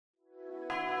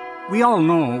We all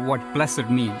know what blessed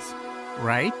means,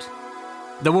 right?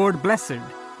 The word blessed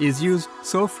is used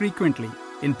so frequently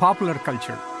in popular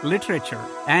culture, literature,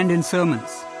 and in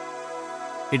sermons.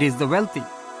 It is the wealthy,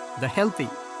 the healthy,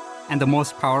 and the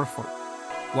most powerful,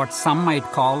 what some might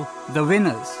call the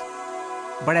winners.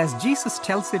 But as Jesus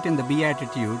tells it in the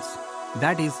Beatitudes,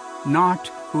 that is not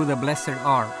who the blessed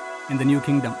are in the new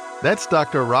kingdom. That's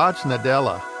Dr. Raj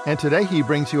Nadella, and today he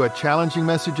brings you a challenging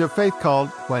message of faith called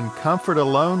When Comfort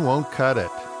Alone Won't Cut It.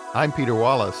 I'm Peter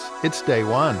Wallace. It's day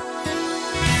one.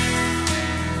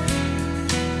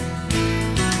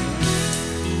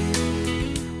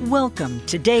 Welcome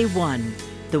to Day One,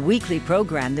 the weekly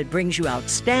program that brings you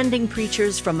outstanding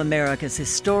preachers from America's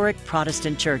historic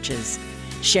Protestant churches,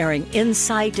 sharing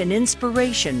insight and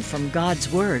inspiration from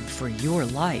God's Word for your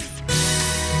life.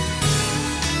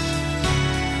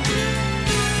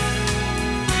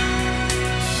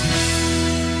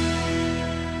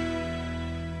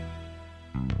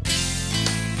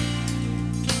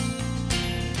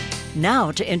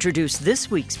 Now, to introduce this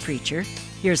week's preacher,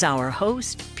 here's our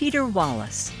host, Peter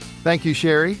Wallace. Thank you,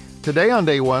 Sherry. Today on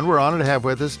Day One, we're honored to have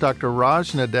with us Dr.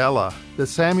 Raj Nadella, the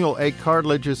Samuel A.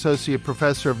 Cartledge Associate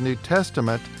Professor of New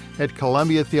Testament at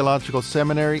Columbia Theological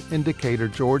Seminary in Decatur,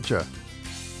 Georgia.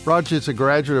 Raj is a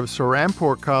graduate of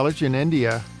Serampore College in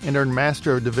India and earned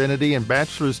Master of Divinity and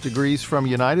Bachelor's degrees from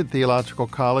United Theological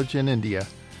College in India.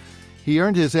 He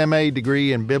earned his M.A.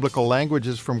 degree in Biblical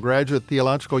Languages from Graduate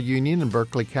Theological Union in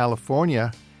Berkeley,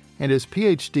 California, and his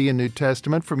Ph.D. in New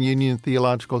Testament from Union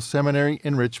Theological Seminary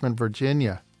in Richmond,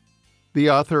 Virginia. The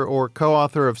author or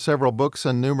co-author of several books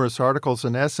and numerous articles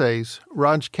and essays,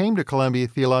 Raj came to Columbia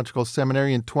Theological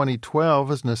Seminary in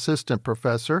 2012 as an assistant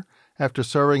professor after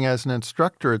serving as an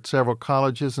instructor at several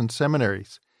colleges and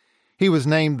seminaries. He was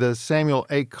named the Samuel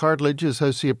A. Cartledge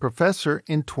Associate Professor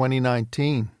in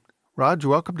 2019. Raj,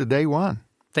 welcome to Day One.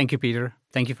 Thank you, Peter.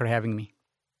 Thank you for having me.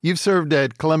 You've served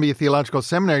at Columbia Theological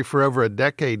Seminary for over a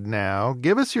decade now.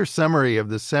 Give us your summary of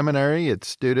the seminary, its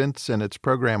students, and its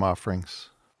program offerings.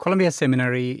 Columbia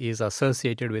Seminary is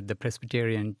associated with the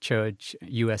Presbyterian Church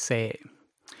USA,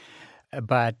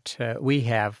 but we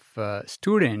have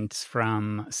students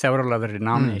from several other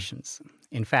denominations.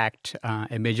 In fact,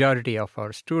 a majority of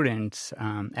our students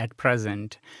at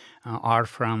present are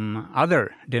from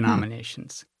other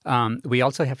denominations. We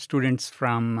also have students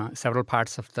from several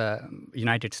parts of the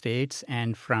United States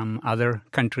and from other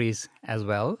countries as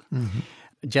well. Mm-hmm.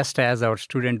 Just as our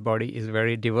student body is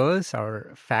very diverse,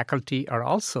 our faculty are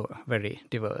also very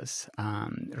diverse.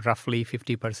 Roughly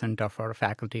 50% of our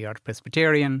faculty are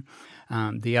Presbyterian.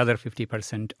 The other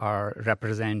 50%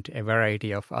 represent a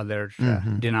variety of other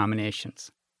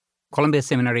denominations. Columbia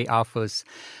Seminary offers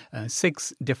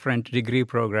 6 different degree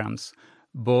programs,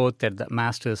 both at the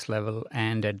master's level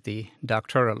and at the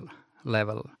doctoral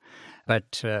level.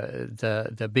 But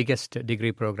the biggest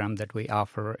degree program that we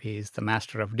offer is the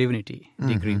Master of Divinity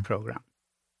degree program.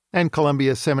 And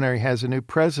Columbia Seminary has a new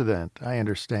president, I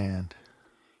understand.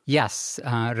 Yes,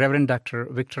 Reverend Dr.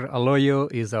 Victor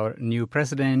Aloyo is our new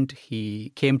president.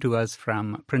 He came to us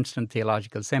from Princeton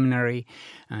Theological Seminary.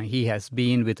 He has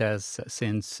been with us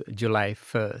since July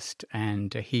 1st,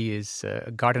 and he has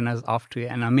gotten us off to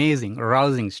an amazing,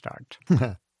 rousing start.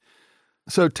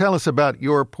 So tell us about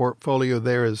your portfolio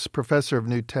there as Professor of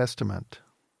New Testament.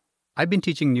 I've been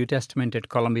teaching New Testament at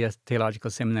Columbia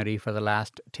Theological Seminary for the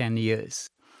last 10 years.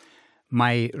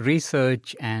 My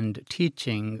research and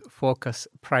teaching focus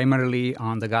primarily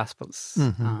on the Gospels,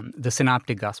 the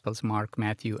Synoptic Gospels, Mark,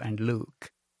 Matthew, and Luke.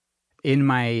 In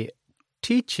my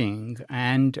teaching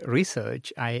and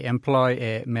research, I employ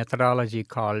a methodology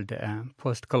called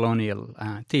post-colonial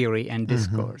theory and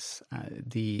discourse.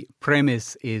 The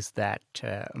premise is that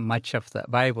much of the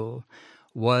Bible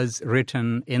was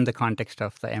written in the context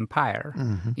of the empire.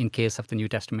 In case of the New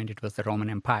Testament, it was the Roman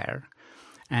Empire.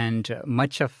 And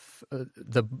much of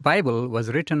the Bible was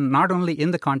written not only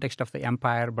in the context of the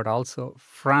empire, but also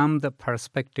from the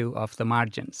perspective of the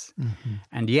margins.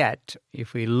 And yet,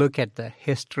 if we look at the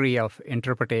history of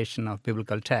interpretation of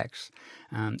biblical texts,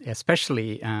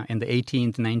 especially in the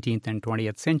 18th, 19th, and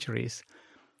 20th centuries,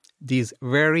 these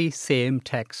very same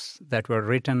texts that were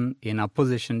written in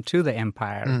opposition to the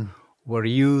empire were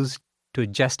used to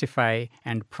justify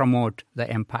and promote the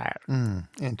empire.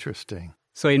 Interesting.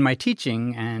 So in my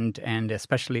teaching and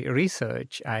especially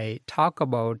research, I talk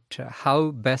about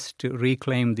how best to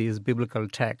reclaim these biblical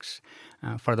texts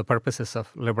for the purposes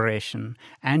of liberation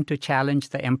and to challenge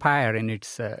the empire in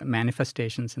its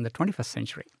manifestations in the 21st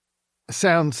century.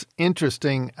 Sounds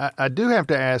interesting. I do have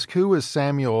to ask, who was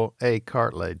Samuel A.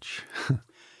 Cartledge?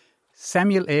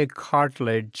 Samuel A.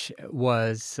 Cartledge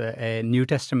was a New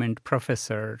Testament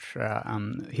professor.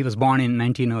 He was born in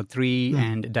 1903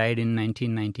 and died in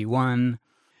 1991.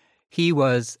 He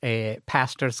was a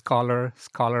pastor, scholar,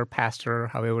 pastor,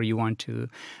 however you want to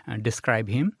describe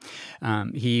him.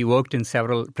 He worked in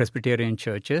several Presbyterian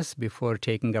churches before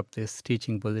taking up this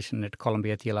teaching position at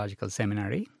Columbia Theological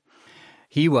Seminary.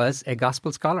 He was a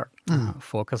gospel scholar,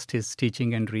 focused his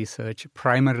teaching and research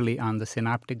primarily on the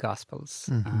Synoptic Gospels,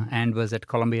 and was at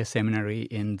Columbia Seminary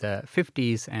in the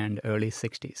 50s and early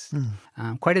 60s.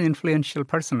 Quite an influential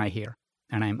person, I hear.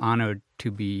 And I'm honored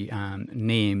to be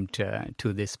named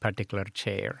to this particular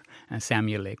chair,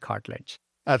 Samuel A. Cartledge.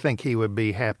 I think he would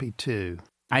be happy too.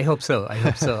 I hope so.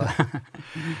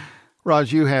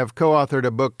 Raj, you have co-authored a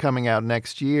book coming out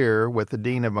next year with the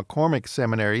Dean of McCormick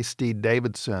Seminary, Steve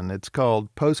Davidson. It's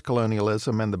called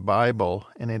Postcolonialism and the Bible,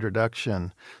 an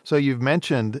Introduction. So you've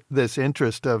mentioned this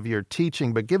interest of your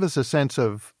teaching, but give us a sense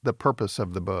of the purpose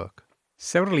of the book.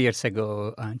 Several years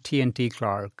ago, T&T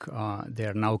Clark, they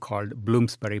are now called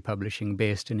Bloomsbury Publishing,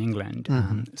 based in England.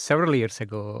 Several years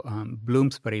ago,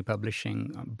 Bloomsbury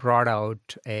Publishing brought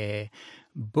out a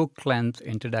book-length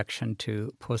introduction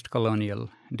to postcolonial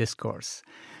discourse.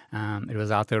 It was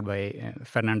authored by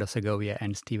Fernando Segovia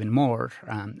and Stephen Moore.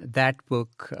 That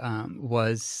book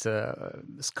was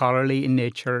scholarly in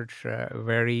nature,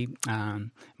 very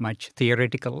much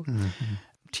theoretical.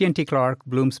 T&T Clark,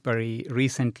 Bloomsbury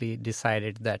recently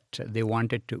decided that they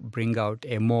wanted to bring out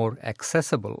a more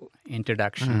accessible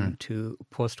introduction to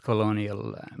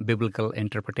post-colonial biblical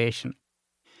interpretation.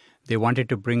 They wanted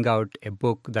to bring out a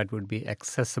book that would be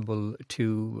accessible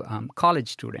to college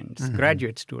students,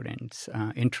 graduate students,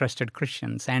 interested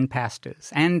Christians and pastors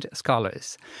and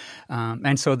scholars.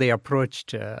 And so they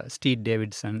approached Steve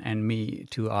Davidson and me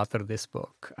to author this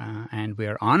book. And we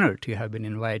are honored to have been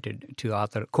invited to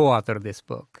co-author this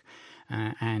book.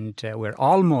 And we're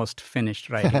almost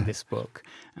finished writing this book.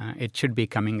 It should be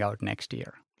coming out next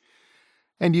year.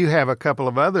 And you have a couple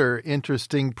of other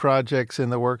interesting projects in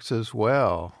the works as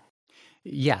well.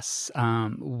 Yes.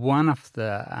 One of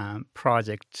the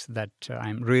projects that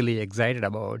I'm really excited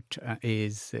about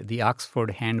is the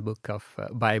Oxford Handbook of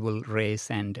Bible,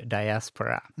 Race, and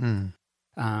Diaspora.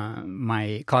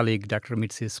 My colleague, Dr.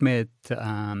 Mitzi Smith,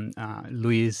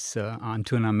 Luis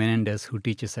Antuna Menendez, who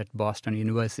teaches at Boston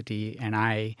University, and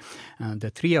I, the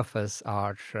three of us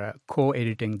are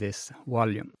co-editing this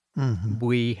volume.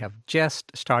 We have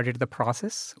just started the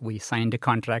process. We signed a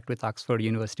contract with Oxford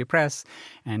University Press,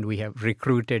 and we have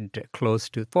recruited close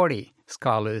to 40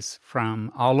 scholars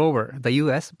from all over the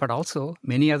U.S., but also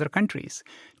many other countries,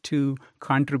 to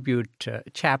contribute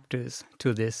chapters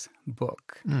to this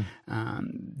book.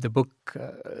 The book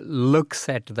looks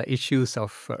at the issues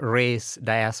of race,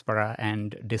 diaspora,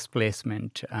 and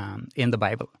displacement in the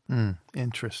Bible.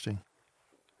 Interesting.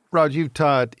 Raj, you've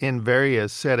taught in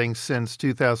various settings since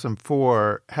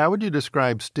 2004. How would you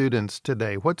describe students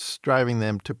today? What's driving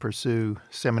them to pursue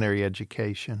seminary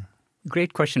education?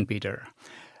 Great question, Peter.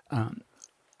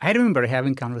 I remember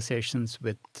having conversations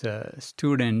with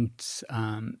students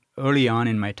early on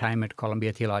in my time at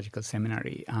Columbia Theological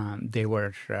Seminary. They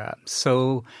were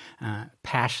so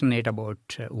passionate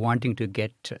about wanting to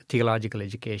get theological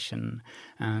education,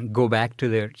 go back to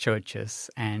their churches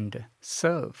and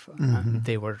serve.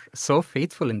 They were so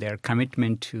faithful in their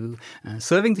commitment to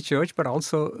serving the church, but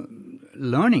also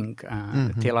learning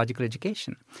theological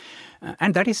education.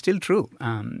 And that is still true.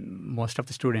 Most of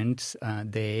the students,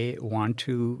 they want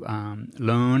to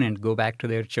learn and go back to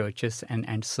their churches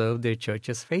and serve their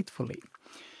churches faithfully.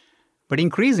 But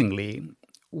increasingly,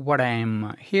 what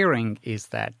I'm hearing is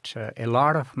that a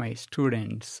lot of my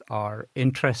students are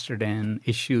interested in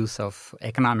issues of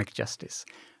economic justice,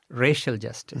 racial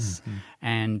justice,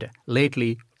 and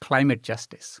lately climate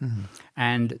justice.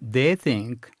 And they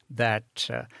think that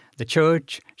the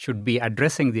church should be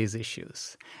addressing these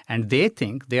issues. And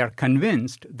they are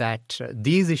convinced that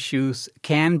these issues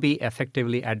can be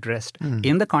effectively addressed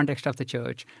in the context of the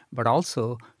church, but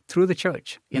also through the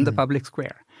church in the public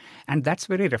square. And that's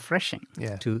very refreshing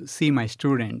to see my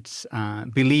students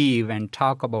believe and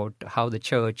talk about how the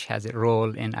church has a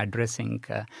role in addressing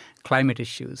climate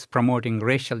issues, promoting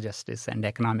racial justice and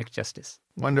economic justice.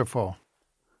 Wonderful.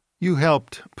 You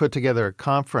helped put together a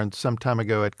conference some time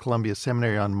ago at Columbia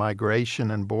Seminary on migration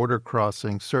and border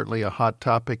crossing, certainly a hot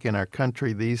topic in our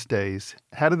country these days.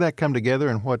 How did that come together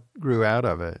and what grew out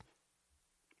of it?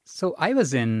 So I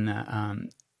was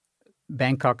in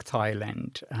Bangkok,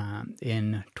 Thailand,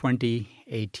 in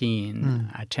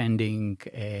 2018, attending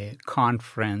a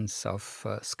conference of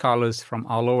scholars from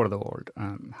all over the world,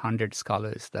 100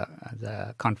 scholars.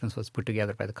 The conference was put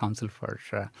together by the Council for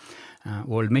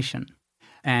World Mission.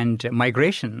 And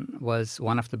migration was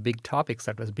one of the big topics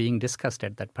that was being discussed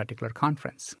at that particular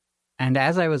conference. And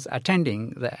as I was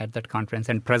attending at that conference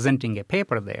and presenting a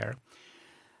paper there,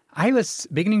 I was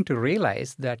beginning to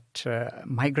realize that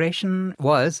migration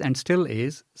was and still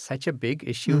is such a big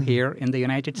issue here in the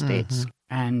United States.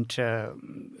 And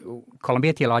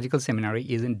Columbia Theological Seminary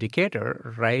is in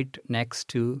Decatur, right next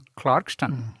to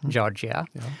Clarkston, Georgia,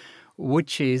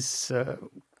 which is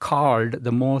called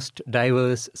the most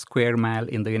diverse square mile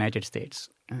in the United States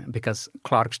because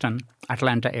Clarkston,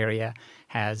 Atlanta area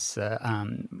has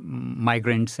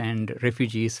migrants and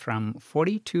refugees from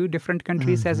 42 different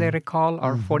countries, as I recall,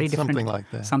 or 40 different...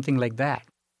 Something like that.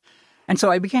 And so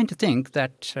I began to think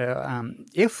that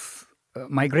if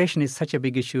migration is such a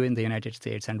big issue in the United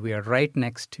States and we are right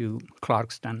next to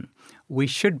Clarkston, we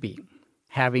should be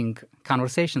having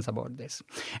conversations about this.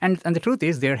 And the truth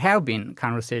is there have been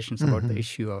conversations about the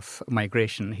issue of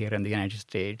migration here in the United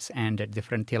States and at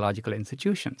different theological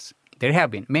institutions. There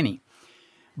have been many.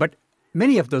 But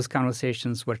many of those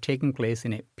conversations were taking place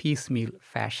in a piecemeal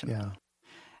fashion. Yeah.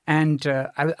 And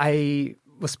I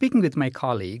was speaking with my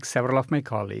colleagues, several of my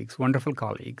colleagues, wonderful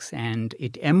colleagues, and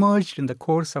it emerged in the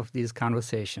course of these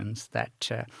conversations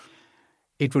that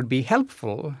it would be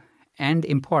helpful and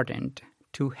important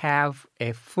to have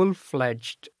a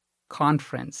full-fledged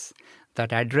conference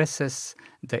that addresses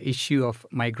the issue of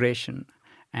migration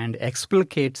and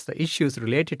explicates the issues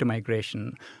related to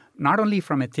migration, not only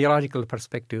from a theological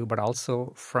perspective, but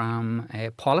also from a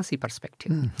policy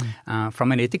perspective,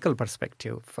 from an ethical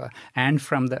perspective, and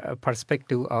from the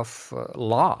perspective of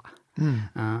law.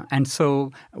 And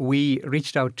so we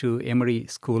reached out to Emory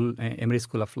School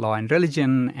of Law and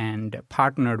Religion and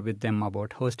partnered with them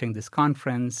about hosting this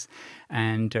conference.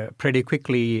 And pretty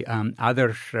quickly,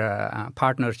 other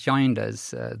partners joined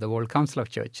us, the World Council of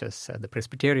Churches, the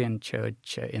Presbyterian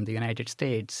Church in the United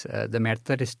States, the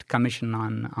Methodist Commission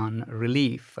on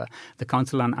Relief, the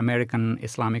Council on American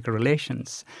Islamic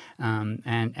Relations,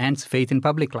 and Faith in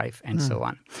Public Life, and so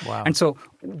on. Wow. And so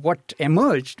what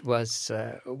emerged was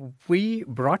we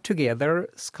brought together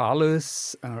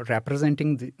scholars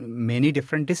representing many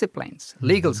different disciplines,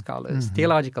 legal scholars,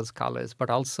 theological scholars,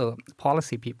 but also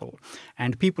policy people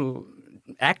and people,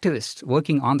 activists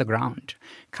working on the ground,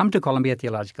 come to Columbia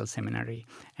Theological Seminary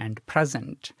and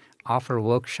present, offer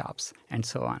workshops, and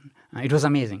so on. It was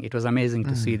amazing. It was amazing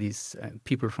to see these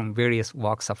people from various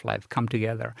walks of life come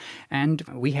together. And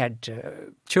we had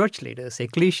church leaders,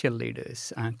 ecclesial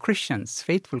leaders, Christians,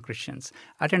 faithful Christians,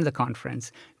 attend the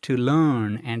conference to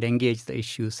learn and engage the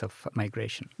issues of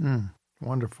migration.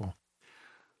 Wonderful.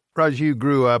 Raj, you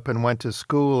grew up and went to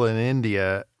school in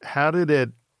India. How did it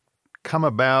come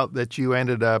about that you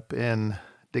ended up in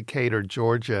Decatur,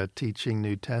 Georgia, teaching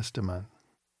New Testament?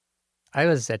 I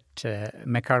was at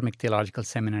McCormick Theological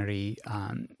Seminary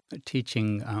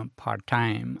teaching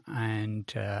part-time, and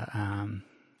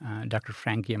Dr.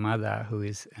 Frank Yamada, who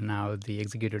is now the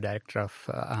executive director of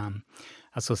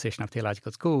Association of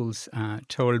Theological Schools,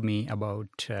 told me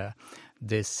about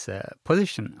this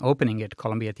position opening at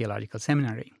Columbia Theological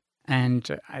Seminary.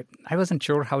 And I wasn't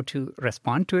sure how to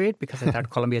respond to it because I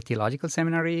thought Columbia Theological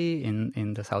Seminary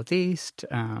in the Southeast,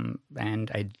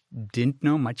 and I didn't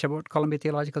know much about Columbia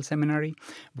Theological Seminary.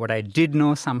 What I did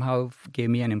know somehow gave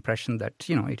me an impression that,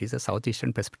 it is a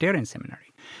Southeastern Presbyterian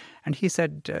seminary. And he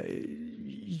said,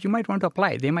 you might want to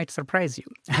apply. They might surprise you.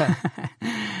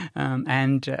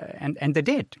 And they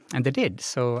did. And they did.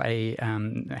 So I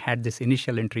had this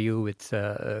initial interview with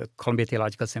Columbia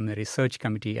Theological Seminary Search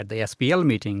Committee at the SPL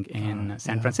meeting in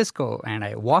San Francisco. And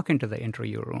I walk into the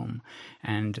interview room,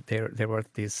 and there were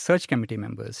these search committee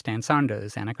members, Stan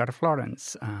Saunders, Anna Carter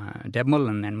Florence, Deb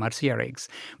Mullen, and Marcia Riggs.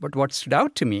 But what stood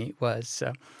out to me was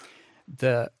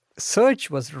the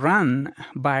search was run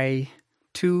by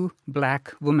two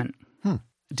black women,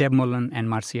 Deb Mullen and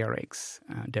Marcia Riggs.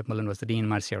 Deb Mullen was the dean,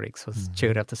 Marcia Riggs was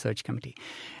chair of the search committee.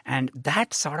 And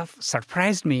that sort of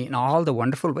surprised me in all the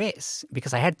wonderful ways,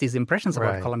 because I had these impressions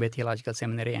about Columbia Theological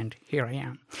Seminary, and here I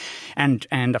am.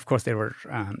 And of course, there were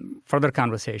further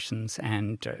conversations,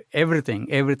 and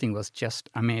everything was just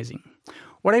amazing.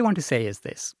 What I want to say is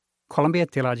this. Columbia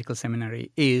Theological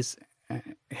Seminary is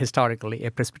historically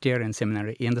a Presbyterian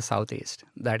seminary in the Southeast.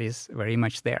 That is very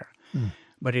much there.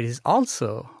 But it is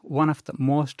also one of the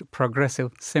most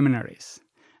progressive seminaries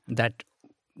that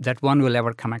one will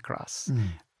ever come across.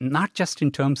 not just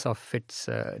in terms of its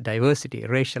diversity,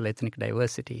 racial, ethnic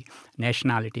diversity,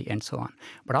 nationality, and so on,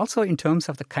 but also in terms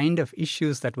of the kind of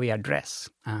issues that we address.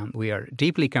 We are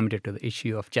deeply committed to the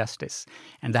issue of justice,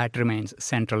 and that remains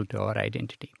central to our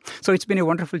identity. So it's been a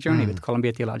wonderful journey with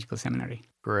Columbia Theological Seminary.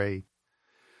 Great.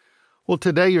 Well,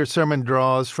 today your sermon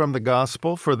draws from the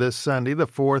Gospel for this Sunday, the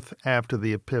fourth after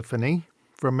the Epiphany,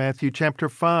 from Matthew chapter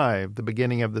 5, the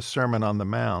beginning of the Sermon on the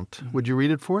Mount. Would you read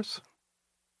it for us?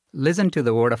 Listen to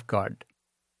the word of God.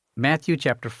 Matthew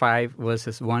chapter 5,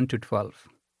 verses 1 to 12.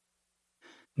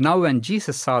 Now when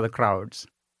Jesus saw the crowds,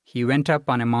 he went up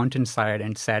on a mountainside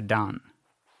and sat down.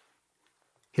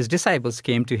 His disciples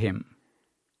came to him,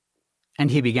 and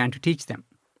he began to teach them.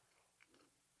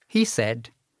 He said,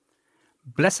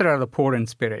 "Blessed are the poor in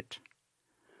spirit,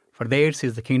 for theirs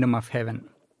is the kingdom of heaven.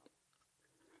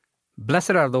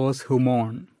 Blessed are those who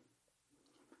mourn,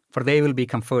 for they will be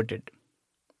comforted.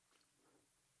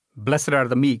 Blessed are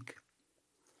the meek,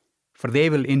 for they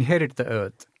will inherit the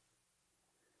earth.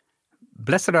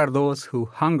 Blessed are those who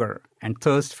hunger and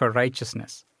thirst for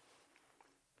righteousness,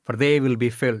 for they will be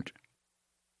filled.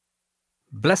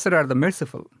 Blessed are the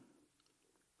merciful,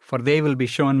 for they will be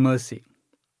shown mercy.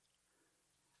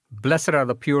 Blessed are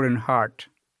the pure in heart,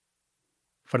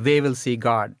 for they will see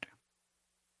God.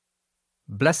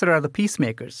 Blessed are the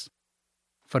peacemakers,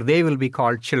 for they will be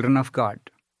called children of God.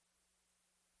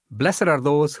 Blessed are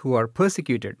those who are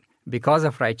persecuted because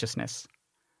of righteousness,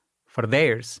 for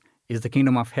theirs is the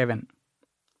kingdom of heaven.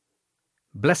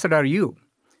 Blessed are you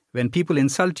when people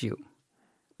insult you,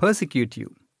 persecute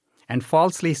you, and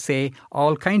falsely say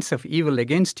all kinds of evil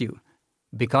against you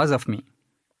because of me.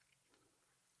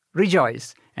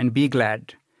 Rejoice and be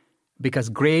glad, because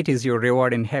great is your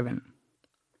reward in heaven.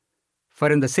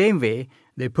 For in the same way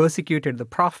they persecuted the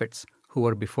prophets who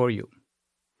were before you."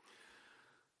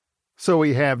 So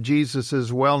we have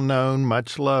Jesus' well-known,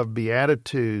 much-loved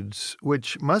Beatitudes,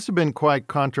 which must have been quite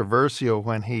controversial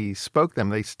when he spoke them.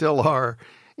 They still are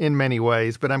in many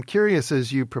ways. But I'm curious,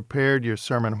 as you prepared your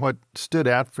sermon, what stood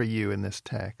out for you in this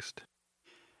text?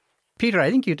 Peter, I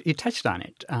think you touched on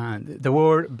it. The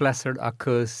word blessed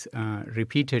occurs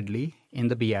repeatedly in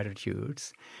the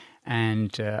Beatitudes.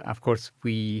 And, of course,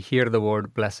 we hear the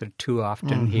word blessed too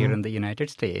often here in the United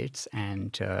States.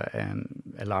 And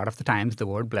a lot of the times the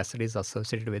word blessed is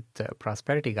associated with the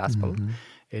prosperity gospel.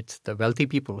 It's the wealthy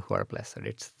people who are blessed.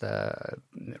 It's the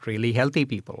really healthy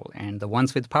people and the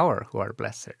ones with power who are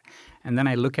blessed. And then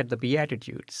I look at the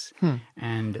Beatitudes,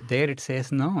 and there it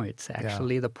says, no, it's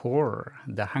actually the poor,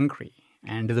 the hungry,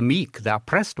 and the meek, the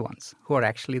oppressed ones who are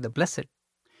actually the blessed.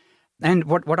 And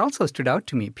what also stood out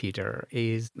to me, Peter,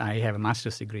 is I have a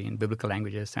master's degree in biblical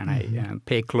languages, and I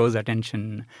pay close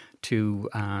attention to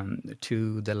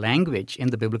the language in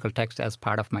the biblical text as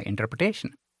part of my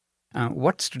interpretation.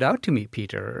 What stood out to me,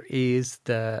 Peter, is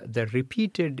the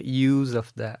repeated use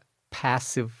of the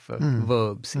passive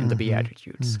verbs in the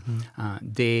Beatitudes.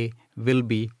 They will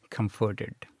be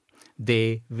comforted.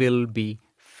 They will be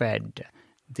fed.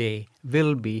 They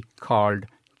will be called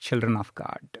children of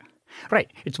God.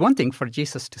 Right. It's one thing for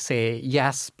Jesus to say,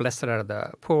 yes, blessed are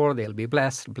the poor, they'll be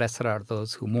blessed. Blessed are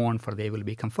those who mourn, for they will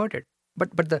be comforted.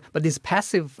 But these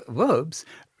passive verbs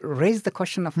raise the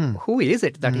question of who is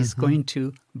it that is going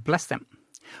to bless them?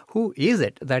 Who is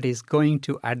it that is going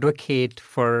to advocate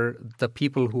for the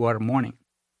people who are mourning?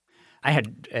 I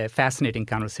had a fascinating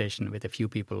conversation with a few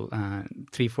people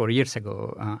 3-4 years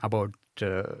ago about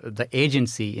the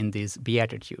agency in these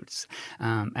Beatitudes.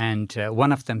 And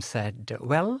one of them said,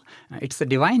 well, it's the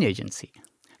divine agency.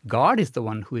 God is the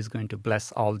one who is going to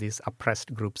bless all these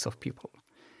oppressed groups of people.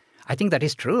 I think that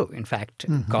is true. In fact,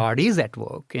 God is at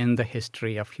work in the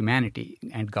history of humanity,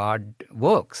 and God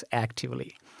works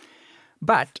actively.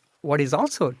 But what is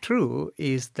also true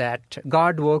is that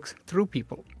God works through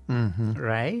people,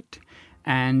 right?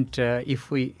 And if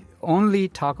we only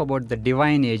talk about the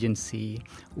divine agency,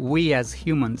 we as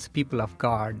humans, people of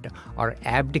God, are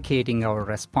abdicating our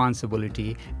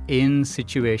responsibility in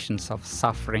situations of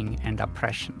suffering and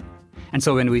oppression. And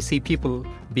so when we see people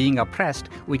being oppressed,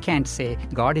 we can't say,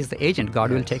 God is the agent,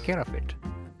 God will take care of it.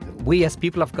 We as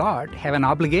people of God have an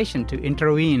obligation to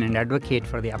intervene and advocate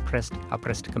for the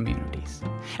oppressed communities.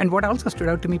 And what also stood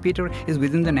out to me, Peter, is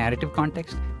within the narrative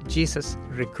context, Jesus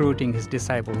recruiting his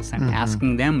disciples and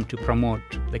asking them to promote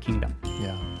the kingdom.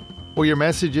 Yeah. Well, your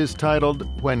message is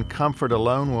titled, When Comfort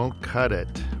Alone Won't Cut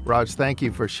It. Raj, thank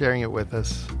you for sharing it with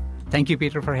us. Thank you,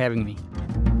 Peter, for having me.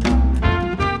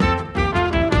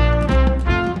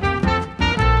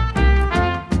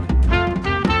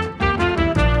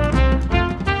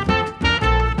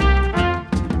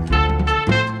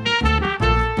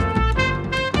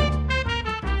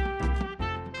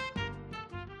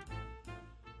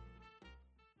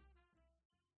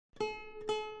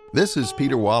 This is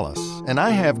Peter Wallace, and I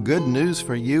have good news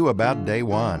for you about Day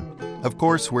One. Of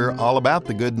course, we're all about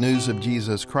the good news of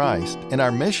Jesus Christ, and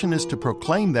our mission is to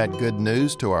proclaim that good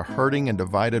news to our hurting and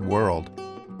divided world.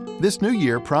 This new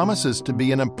year promises to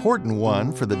be an important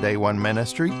one for the Day One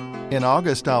ministry. In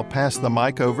August, I'll pass the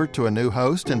mic over to a new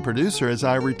host and producer as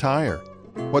I retire.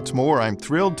 What's more, I'm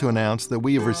thrilled to announce that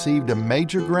we have received a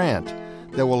major grant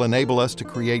that will enable us to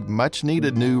create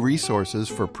much-needed new resources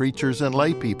for preachers and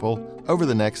lay people over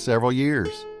the next several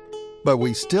years. But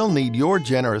we still need your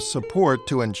generous support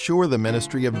to ensure the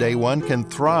ministry of Day One can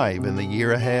thrive in the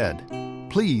year ahead.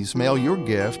 Please mail your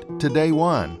gift to Day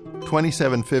One,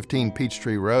 2715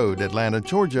 Peachtree Road, Atlanta,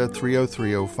 Georgia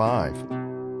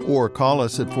 30305. Or call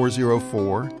us at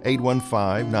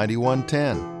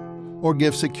 404-815-9110. Or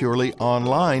give securely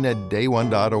online at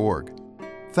dayone.org.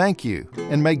 Thank you,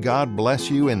 and may God bless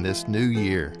you in this new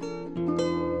year.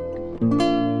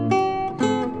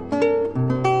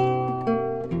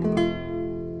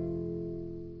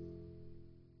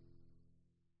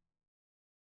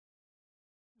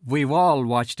 We've all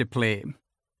watched a play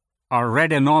or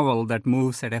read a novel that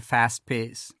moves at a fast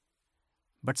pace,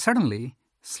 but suddenly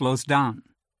slows down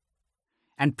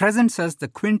and presents us the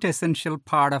quintessential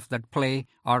part of that play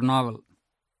or novel.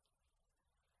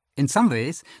 In some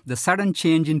ways, the sudden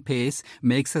change in pace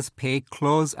makes us pay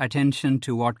close attention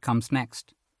to what comes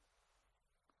next.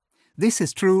 This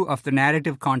is true of the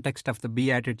narrative context of the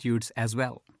Beatitudes as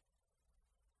well.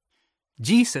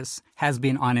 Jesus has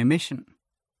been on a mission,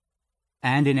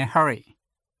 and in a hurry.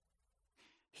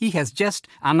 He has just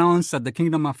announced that the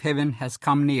kingdom of heaven has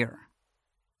come near,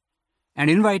 and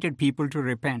invited people to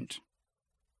repent.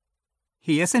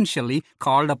 He essentially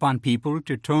called upon people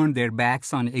to turn their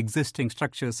backs on existing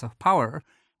structures of power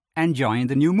and join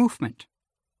the new movement.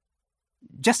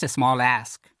 Just a small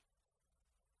ask.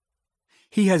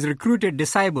 He has recruited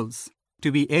disciples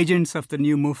to be agents of the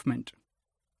new movement.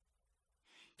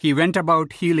 He went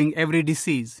about healing every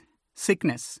disease,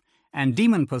 sickness, and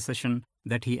demon possession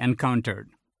that he encountered.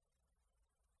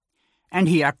 And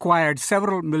he acquired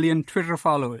several million Twitter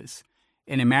followers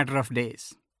in a matter of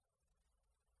days.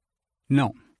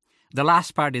 No, the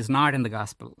last part is not in the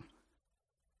gospel,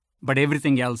 but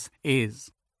everything else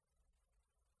is.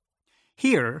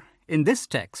 Here, in this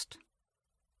text,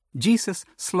 Jesus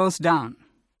slows down,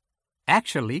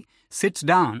 actually sits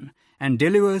down and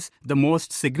delivers the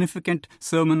most significant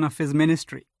sermon of his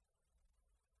ministry,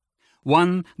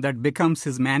 one that becomes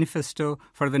his manifesto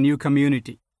for the new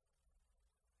community.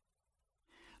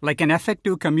 Like an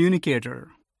effective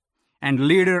communicator and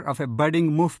leader of a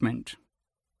budding movement,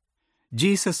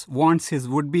 Jesus wants his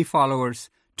would-be followers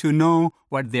to know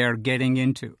what they are getting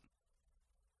into.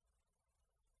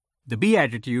 The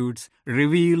Beatitudes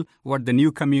reveal what the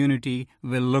new community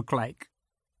will look like.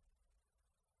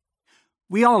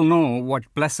 We all know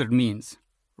what blessed means,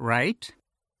 right?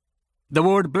 The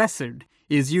word blessed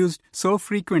is used so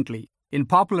frequently in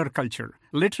popular culture,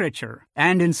 literature,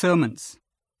 and in sermons.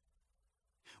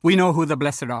 We know who the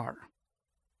blessed are.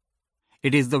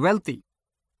 It is the wealthy,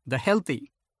 the healthy,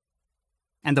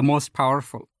 and the most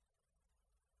powerful.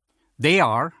 They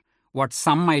are what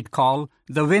some might call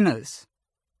the winners.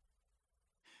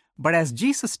 But as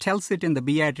Jesus tells it in the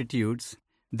Beatitudes,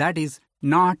 that is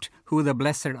not who the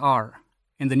blessed are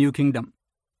in the new kingdom.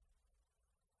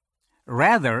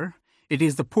 Rather, it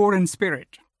is the poor in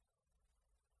spirit,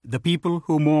 the people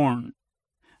who mourn,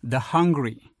 the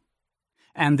hungry,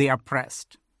 and the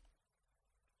oppressed.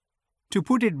 To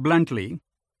put it bluntly,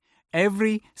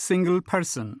 every single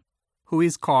person who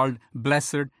is called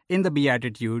blessed in the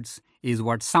Beatitudes is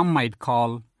what some might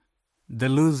call the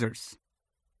losers.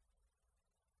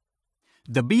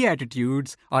 The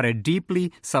Beatitudes are a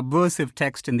deeply subversive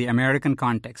text in the American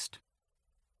context.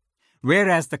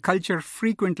 Whereas the culture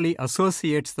frequently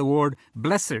associates the word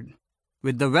blessed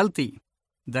with the wealthy,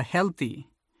 the healthy,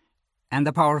 and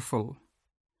the powerful,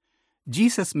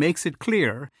 Jesus makes it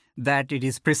clear that it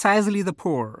is precisely the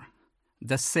poor,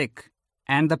 the sick,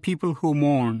 and the people who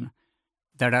mourn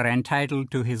that are entitled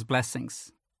to his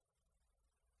blessings.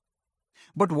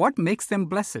 But what makes them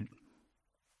blessed?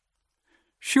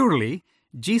 Surely,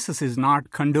 Jesus is not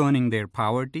condoning their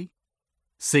poverty,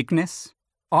 sickness,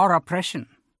 or oppression.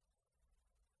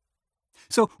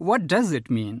 So, what does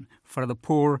it mean for the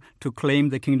poor to claim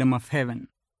the kingdom of heaven?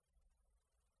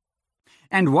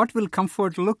 And what will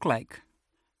comfort look like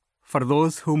for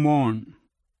those who mourn?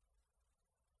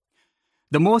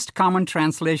 The most common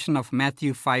translation of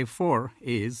Matthew 5:4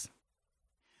 is,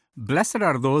 "Blessed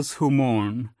are those who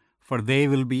mourn, for they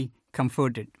will be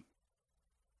comforted."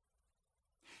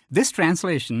 This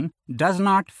translation does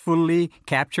not fully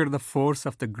capture the force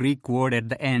of the Greek word at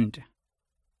the end,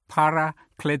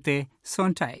 paraklete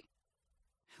sontai,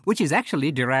 which is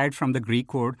actually derived from the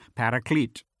Greek word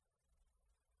paraklete.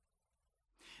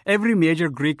 Every major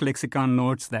Greek lexicon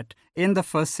notes that in the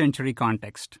first century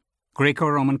context,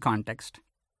 Greco-Roman context,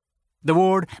 the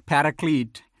word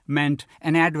paraklete meant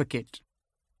an advocate,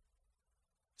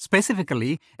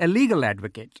 specifically a legal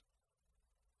advocate.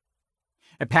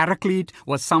 A paraklete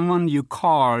was someone you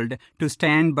called to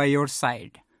stand by your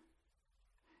side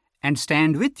and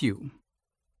stand with you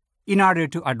in order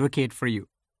to advocate for you.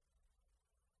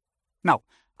 Now,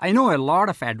 I know a lot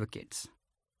of advocates.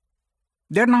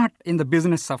 They're not in the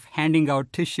business of handing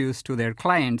out tissues to their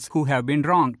clients who have been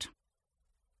wronged.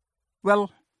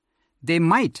 Well, they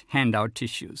might hand out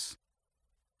tissues.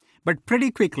 But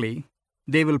pretty quickly,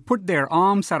 they will put their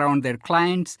arms around their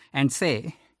clients and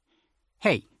say,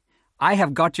 "Hey, I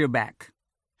have got your back.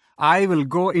 I will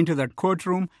go into that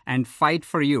courtroom and fight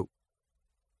for you."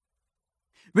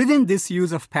 Within this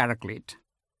use of paraklete,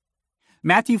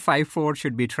 Matthew 5:4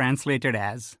 should be translated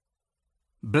as,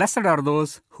 "Blessed are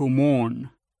those who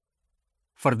mourn,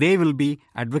 for they will be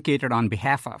advocated on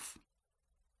behalf of."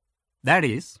 That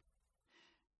is,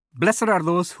 blessed are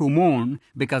those who mourn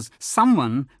because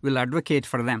someone will advocate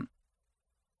for them.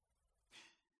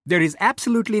 There is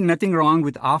absolutely nothing wrong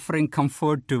with offering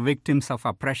comfort to victims of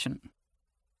oppression.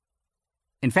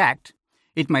 In fact,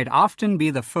 it might often be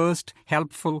the first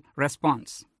helpful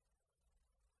response.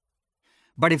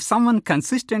 But if someone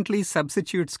consistently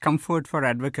substitutes comfort for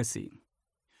advocacy,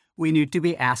 we need to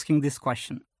be asking this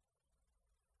question: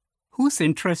 whose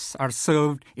interests are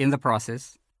served in the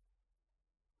process,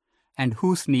 and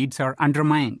whose needs are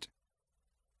undermined?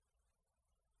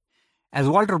 As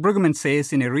Walter Brueggemann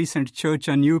says in a recent Church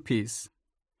on New Peace,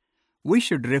 we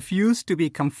should refuse to be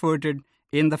comforted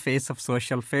in the face of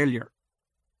social failure.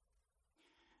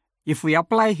 If we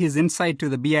apply his insight to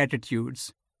the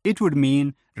Beatitudes, it would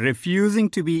mean refusing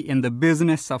to be in the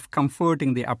business of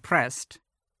comforting the oppressed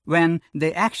when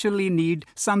they actually need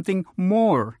something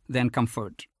more than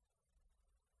comfort.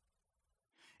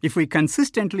 If we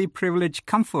consistently privilege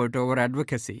comfort over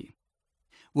advocacy,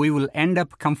 we will end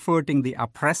up comforting the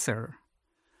oppressor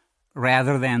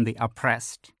rather than the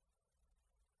oppressed.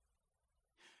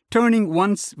 Turning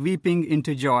one's weeping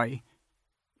into joy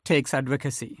takes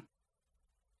advocacy.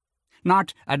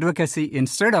 Not advocacy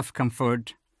instead of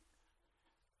comfort,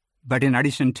 but in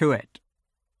addition to it.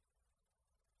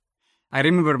 I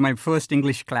remember my first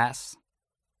English class.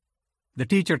 The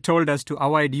teacher told us to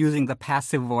avoid using the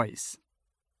passive voice.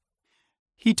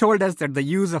 He told us that the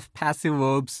use of passive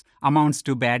verbs amounts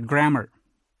to bad grammar.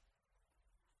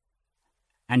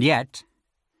 And yet,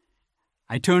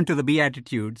 I turned to the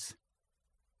Beatitudes,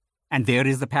 and there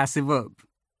is the passive verb.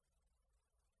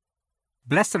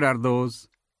 Blessed are those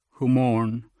who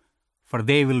mourn, for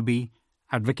they will be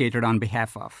advocated on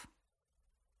behalf of.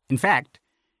 In fact,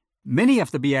 many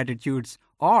of the Beatitudes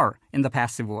are in the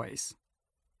passive voice.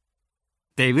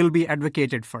 They will be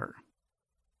advocated for.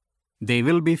 They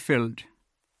will be filled.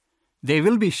 They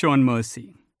will be shown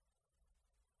mercy.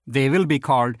 They will be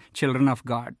called children of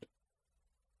God.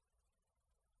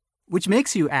 Which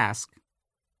makes you ask,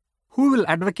 who will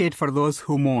advocate for those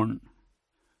who mourn?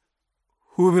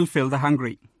 Who will fill the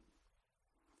hungry?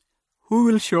 Who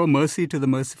will show mercy to the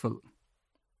merciful?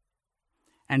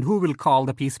 And who will call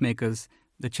the peacemakers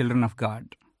the children of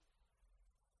God?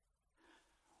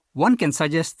 One can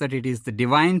suggest that it is the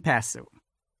divine passive,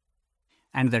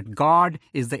 and that God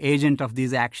is the agent of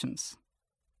these actions.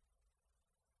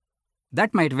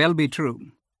 That might well be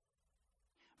true.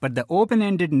 But the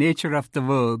open-ended nature of the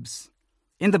verbs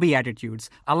in the Beatitudes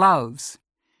allows,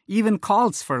 even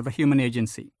calls for the human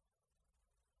agency.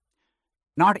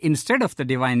 Not instead of the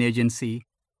divine agency,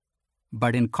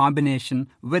 but in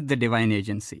combination with the divine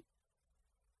agency.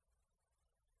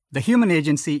 The human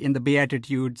agency in the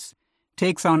Beatitudes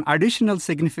takes on additional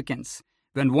significance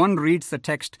when one reads the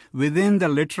text within the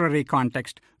literary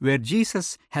context where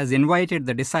Jesus has invited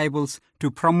the disciples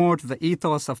to promote the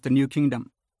ethos of the new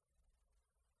kingdom.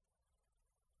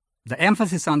 The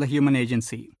emphasis on the human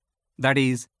agency, that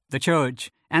is, the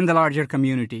church and the larger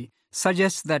community,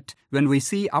 suggests that when we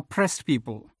see oppressed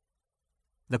people,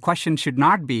 the question should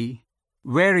not be,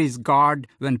 where is God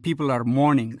when people are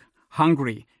mourning,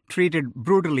 hungry, treated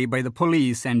brutally by the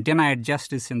police, and denied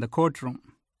justice in the courtroom?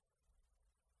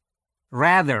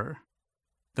 Rather,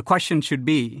 the question should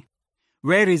be,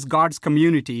 where is God's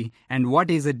community and what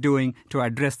is it doing to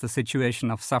address the situation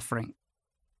of suffering?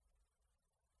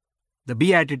 The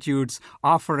Beatitudes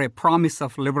offer a promise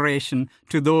of liberation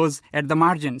to those at the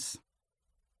margins.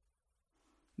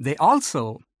 They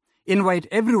also invite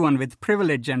everyone with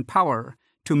privilege and power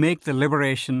to make the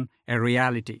liberation a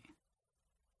reality.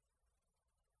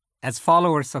 As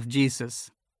followers of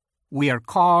Jesus, we are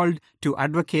called to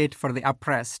advocate for the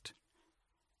oppressed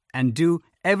and do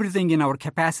everything in our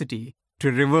capacity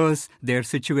to reverse their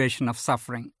situation of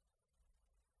suffering.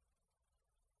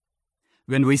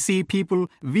 When we see people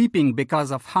weeping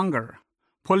because of hunger,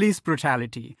 police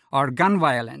brutality, or gun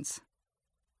violence,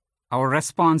 our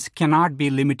response cannot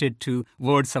be limited to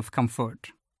words of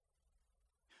comfort.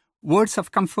 Words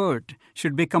of comfort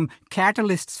should become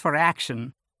catalysts for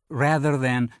action rather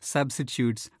than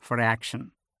substitutes for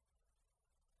action.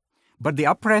 But the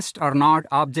oppressed are not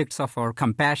objects of our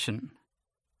compassion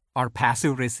or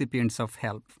passive recipients of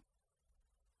help.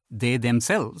 They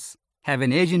themselves have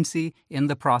an agency in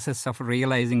the process of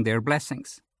realizing their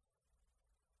blessings.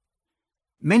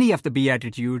 Many of the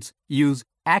Beatitudes use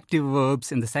active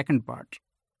verbs in the second part.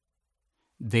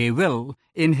 They will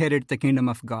inherit the kingdom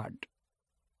of God.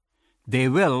 They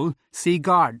will see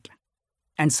God,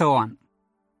 and so on.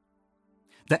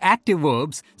 The active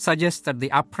verbs suggest that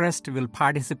the oppressed will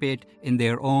participate in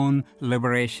their own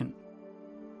liberation.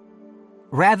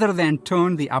 Rather than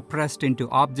turn the oppressed into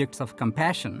objects of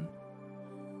compassion,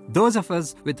 those of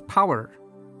us with power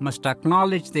must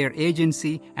acknowledge their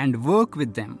agency and work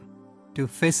with them to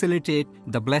facilitate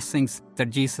the blessings that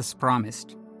Jesus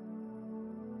promised.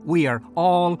 We are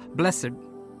all blessed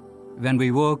when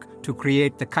we work to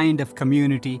create the kind of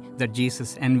community that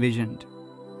Jesus envisioned.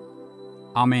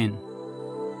 Amen.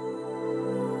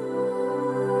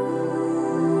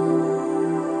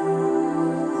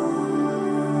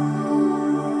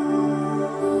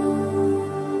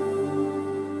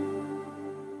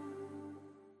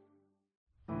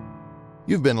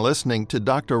 You've been listening to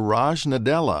Dr. Raj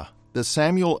Nadella, the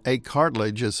Samuel A.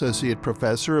 Cartledge Associate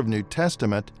Professor of New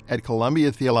Testament at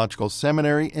Columbia Theological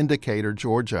Seminary in Decatur,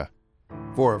 Georgia.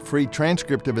 For a free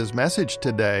transcript of his message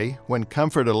today, When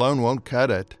Comfort Alone Won't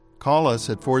Cut It, call us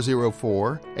at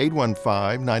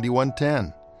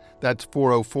 404-815-9110. That's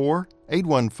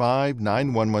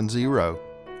 404-815-9110.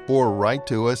 Or write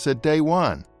to us at Day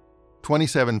One,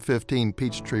 2715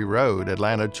 Peachtree Road,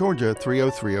 Atlanta, Georgia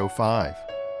 30305.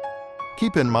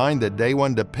 Keep in mind that Day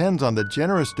One depends on the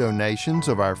generous donations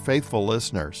of our faithful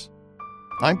listeners.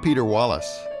 I'm Peter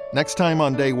Wallace. Next time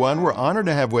on Day One, we're honored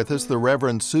to have with us the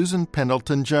Reverend Susan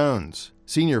Pendleton Jones,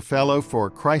 Senior Fellow for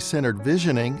Christ-Centered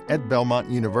Visioning at Belmont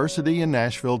University in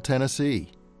Nashville, Tennessee.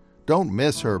 Don't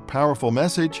miss her powerful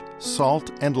message,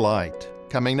 Salt and Light,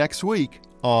 coming next week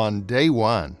on Day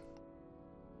One.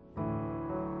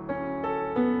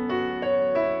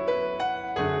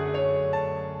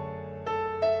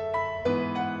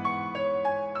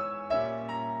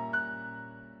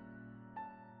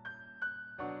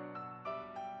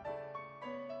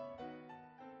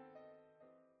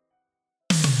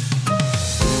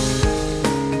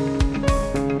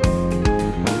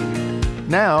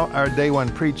 Now, our Day One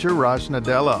preacher, Raj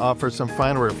Nadella, offers some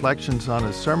final reflections on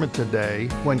his sermon today,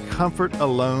 When Comfort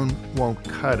Alone Won't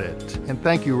Cut It. And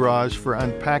thank you, Raj, for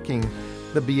unpacking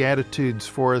the Beatitudes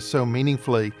for us so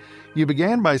meaningfully. You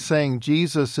began by saying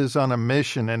Jesus is on a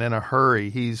mission and in a hurry.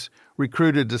 He's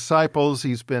recruited disciples,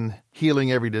 he's been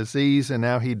healing every disease, and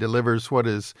now he delivers what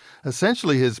is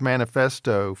essentially his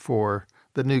manifesto for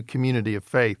the new community of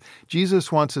faith.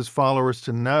 Jesus wants his followers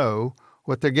to know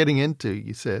what they're getting into,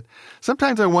 you said.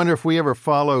 Sometimes I wonder if we ever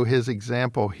follow his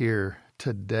example here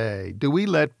today. Do we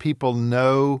let people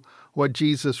know what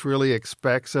Jesus really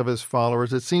expects of his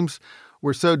followers? It seems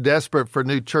we're so desperate for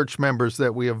new church members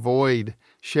that we avoid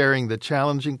sharing the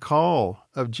challenging call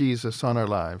of Jesus on our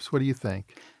lives. What do you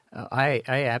think? I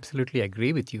absolutely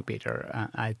agree with you, Peter.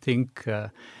 I think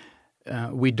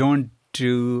we don't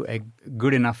do a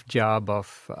good enough job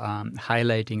of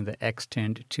highlighting the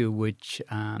extent to which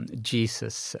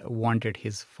Jesus wanted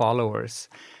his followers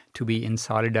to be in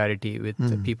solidarity with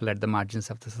the people at the margins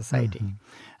of the society.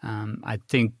 I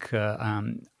think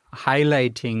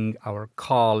highlighting our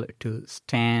call to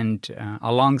stand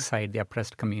alongside the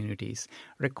oppressed communities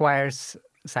requires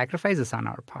sacrifices on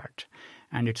our part.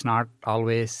 And it's not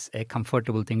always a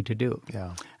comfortable thing to do.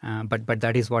 Yeah. But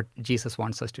that is what Jesus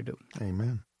wants us to do.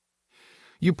 Amen.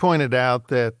 You pointed out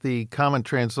that the common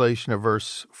translation of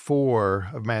verse 4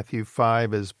 of Matthew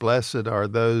 5 is, "Blessed are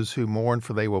those who mourn,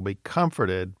 for they will be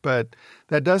comforted." But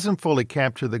that doesn't fully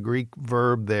capture the Greek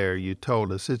verb there, you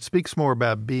told us. It speaks more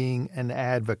about being an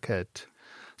advocate.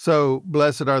 So,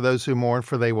 blessed are those who mourn,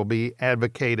 for they will be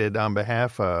advocated on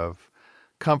behalf of.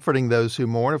 Comforting those who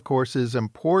mourn, of course, is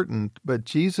important, but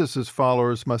Jesus'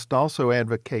 followers must also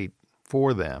advocate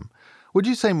for them. Would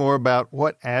you say more about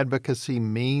what advocacy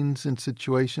means in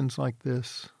situations like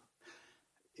this?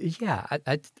 Yeah.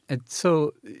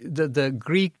 So the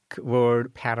Greek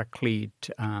word paraclete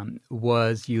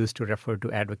was used to refer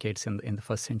to advocates in the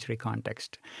first century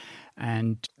context.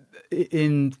 And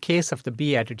in case of the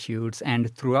Beatitudes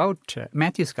and throughout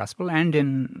Matthew's Gospel and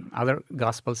in other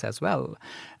Gospels as well,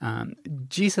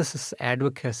 Jesus'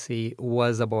 advocacy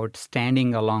was about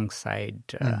standing alongside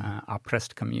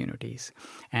oppressed communities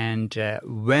and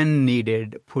when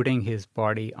needed, putting his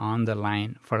body on the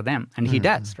line for them. And he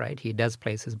does, right? He does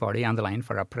place his body on the line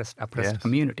for oppressed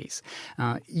communities.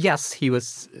 Yes, he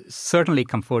was certainly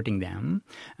comforting them,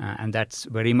 and that's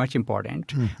very much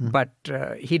important. But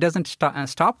he doesn't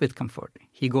stop with comfort.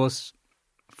 He goes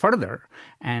further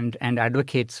and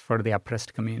advocates for the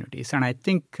oppressed communities. And I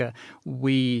think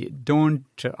we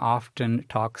don't often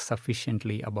talk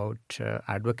sufficiently about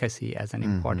advocacy as an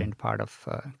important part of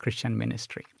Christian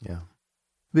ministry. Yeah.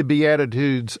 The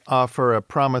Beatitudes offer a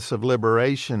promise of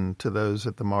liberation to those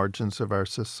at the margins of our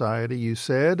society, you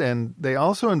said, and they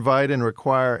also invite and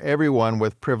require everyone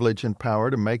with privilege and power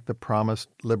to make the promised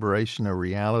liberation a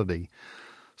reality.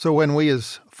 So when we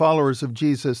as followers of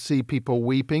Jesus see people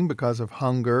weeping because of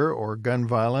hunger or gun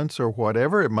violence or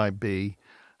whatever it might be,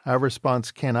 our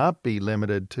response cannot be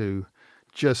limited to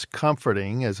just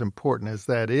comforting. As important as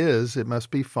that is, it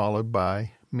must be followed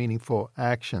by meaningful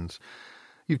actions.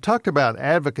 You've talked about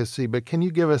advocacy, but can you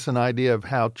give us an idea of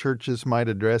how churches might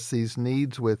address these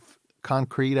needs with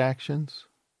concrete actions?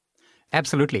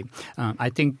 Absolutely. I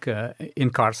think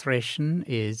incarceration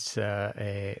is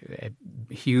a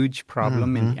huge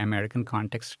problem in the American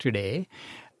context today,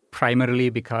 primarily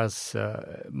because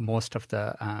most of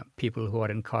the people who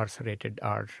are incarcerated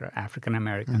are African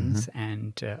Americans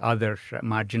and other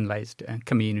marginalized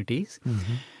communities.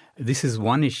 This is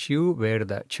one issue where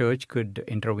the church could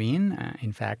intervene.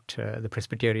 In fact, the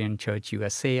Presbyterian Church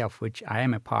USA, of which I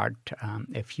am a part,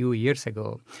 a few years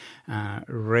ago,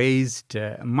 raised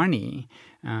money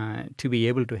to be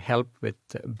able to help with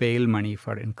bail money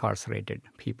for incarcerated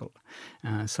people.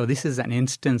 So this is an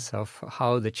instance of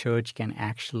how the church can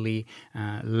actually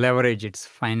leverage its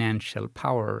financial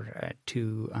power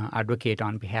to advocate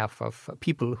on behalf of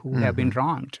people who have been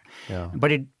wronged. Yeah.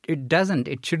 But it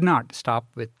should not stop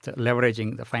with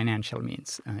leveraging the financial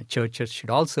means. Churches should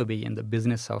also be in the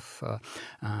business of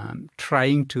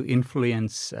trying to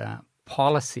influence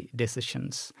policy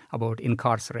decisions about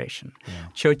incarceration. Yeah.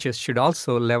 Churches should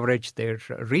also leverage their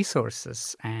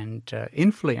resources and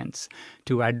influence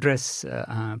to address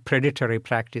predatory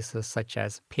practices such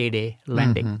as payday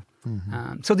lending.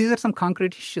 So these are some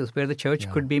concrete issues where the church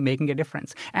could be making a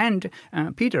difference. And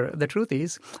Peter, the truth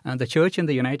is, the church in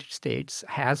the United States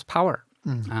has power.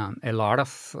 A lot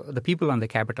of the people on the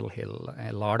Capitol Hill,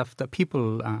 a lot of the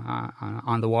people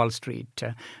on the Wall Street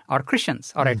are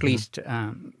Christians, or at least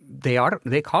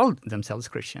they call themselves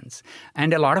Christians.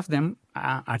 And a lot of them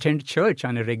attend church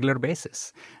on a regular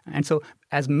basis. And so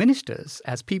as ministers,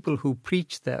 as people who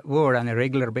preach the word on a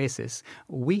regular basis,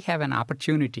 we have an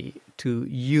opportunity to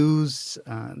use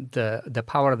the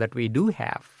power that we do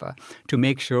have to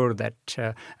make sure that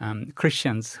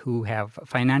Christians who have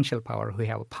financial power, who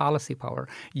have policy power,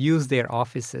 use their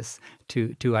offices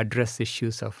to address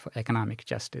issues of economic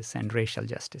justice and racial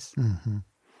justice.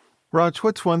 Raj,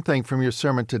 what's one thing from your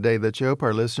sermon today that you hope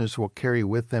our listeners will carry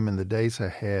with them in the days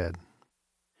ahead?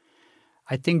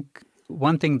 I think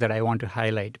one thing that I want to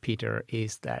highlight, Peter,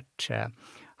 is that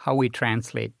how we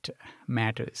translate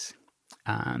matters.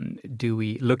 Do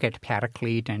we look at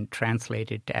paraclete and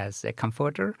translate it as a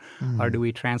comforter, or do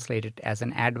we translate it as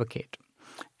an advocate?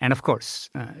 And of course,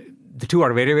 the two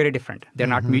are very, very different. They're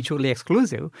not mutually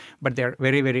exclusive, but they're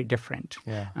very, very different.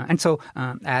 Yeah. And so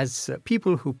as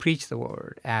people who preach the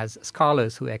word, as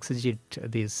scholars who exegete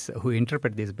these, who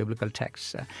interpret these biblical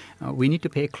texts, we need to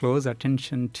pay close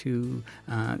attention to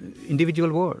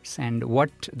individual words and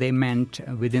what they meant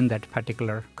within that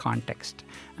particular context,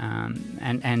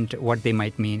 and what they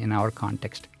might mean in our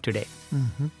context today.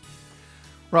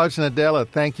 Raj Nadella,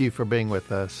 thank you for being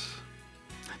with us.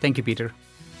 Thank you, Peter.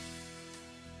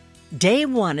 Day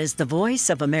One is the voice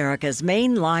of America's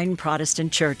mainline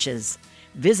Protestant churches.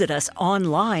 Visit us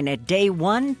online at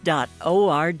dayone.org.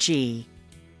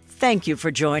 Thank you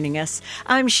for joining us.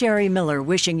 I'm Sherry Miller,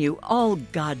 wishing you all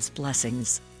God's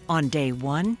blessings on Day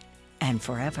One and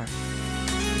forever.